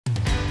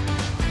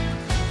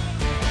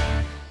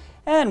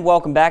And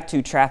welcome back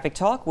to Traffic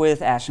Talk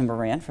with Ashley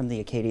Moran from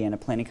the Acadiana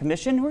Planning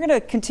Commission. We're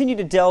going to continue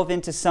to delve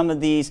into some of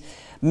these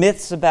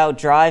myths about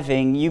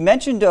driving. You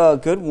mentioned a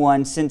good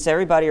one, since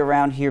everybody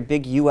around here,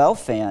 big UL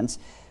fans.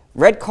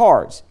 Red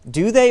cars,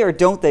 do they or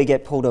don't they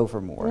get pulled over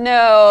more?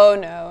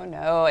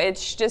 No.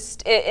 It's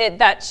just,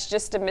 that's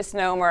just a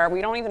misnomer.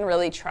 We don't even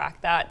really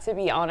track that, to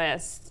be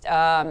honest.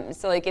 So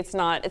like it's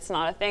not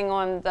a thing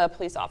on the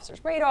police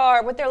officer's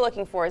radar. What they're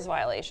looking for is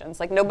violations.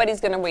 Like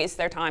nobody's going to waste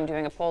their time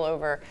doing a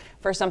pullover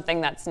for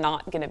something that's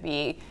not going to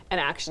be an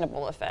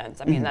actionable offense.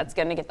 I mean, that's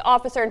going to get the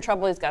officer in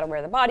trouble. He's got to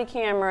wear the body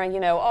camera,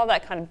 you know, all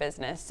that kind of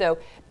business. So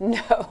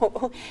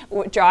no,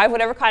 drive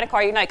whatever kind of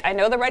car you like. I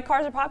know the red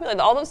cars are popular.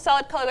 All those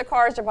solid colored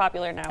cars are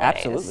popular nowadays.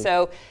 Absolutely.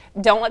 So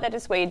don't let that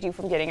dissuade you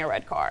from getting a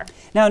red car.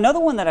 Now, another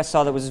one that I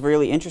saw that was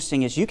really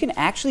interesting is you can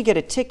actually get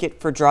a ticket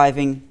for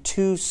driving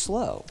too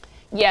slow.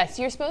 Yes,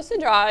 you're supposed to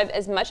drive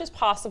as much as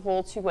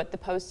possible to what the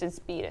posted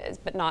speed is,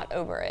 but not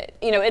over it,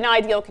 you know, in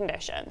ideal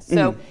conditions.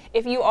 So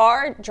if you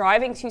are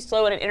driving too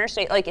slow in an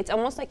interstate, like it's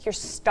almost like you're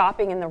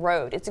stopping in the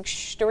road. It's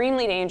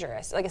extremely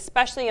dangerous, like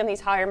especially in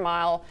these higher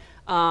mile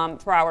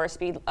per hour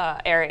speed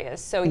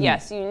areas. So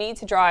yes, you need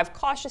to drive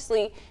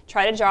cautiously,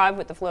 try to drive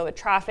with the flow of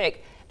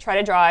traffic, try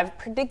to drive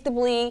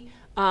predictably,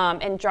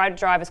 and try to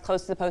drive as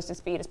close to the posted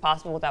speed as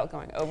possible without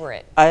going over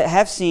it. I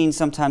have seen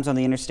sometimes on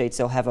the interstates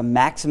they'll have a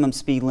maximum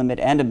speed limit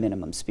and a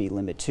minimum speed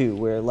limit too,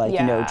 where like,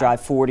 you know, drive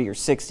 40 or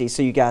 60,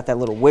 so you got that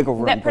little wiggle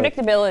room. That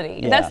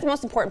predictability, that's the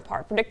most important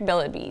part,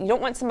 predictability. You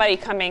don't want somebody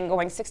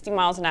going 60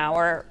 miles an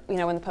hour, you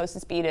know, when the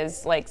posted speed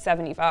is like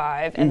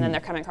 75, and then they're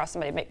coming across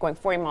somebody going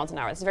 40 miles an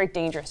hour. It's a very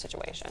dangerous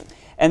situation.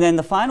 And then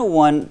the final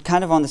one,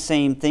 kind of on the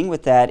same thing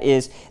with that,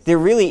 is there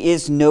really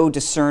is no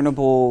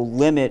discernible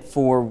limit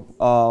for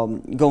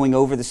going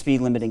over the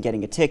speed limit and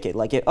getting a ticket.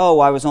 Like, I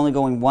was only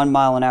going 1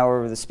 mile an hour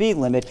over the speed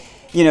limit.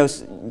 You know,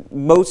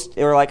 most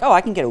are like,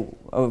 I can get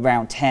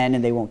around 10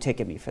 and they won't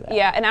ticket me for that.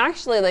 Yeah, and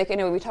actually, like, you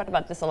know, we talked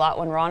about this a lot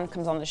when Ron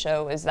comes on the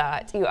show, is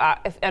that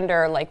if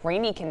under like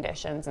rainy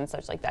conditions and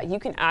such like that, you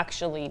can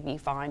actually be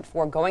fined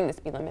for going the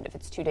speed limit if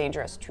it's too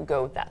dangerous to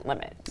go that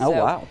limit. Oh,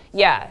 wow.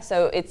 Yeah,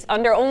 so it's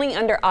only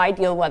under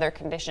ideal weather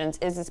conditions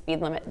is the speed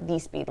limit the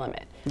speed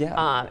limit.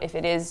 Yeah. If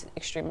it is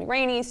extremely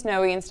rainy,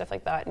 snowy, and stuff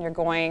like that, and you're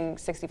going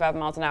 65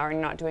 miles an hour and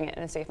you're not doing it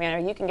in a safe manner,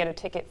 you can get a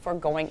ticket for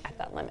going at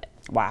that limit.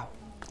 Wow.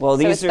 Well,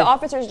 so it's the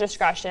officer's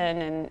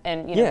discretion,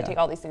 and you know, take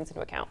all these things into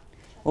account.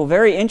 Well,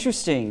 very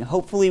interesting.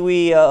 Hopefully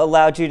we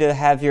allowed you to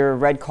have your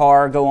red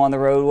car go on the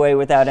roadway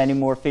without any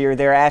more fear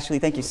there. Ashley,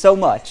 thank you so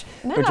much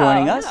for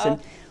joining us,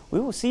 and we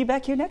will see you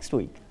back here next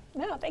week.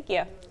 No, thank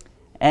you.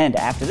 And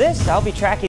after this, I'll be tracking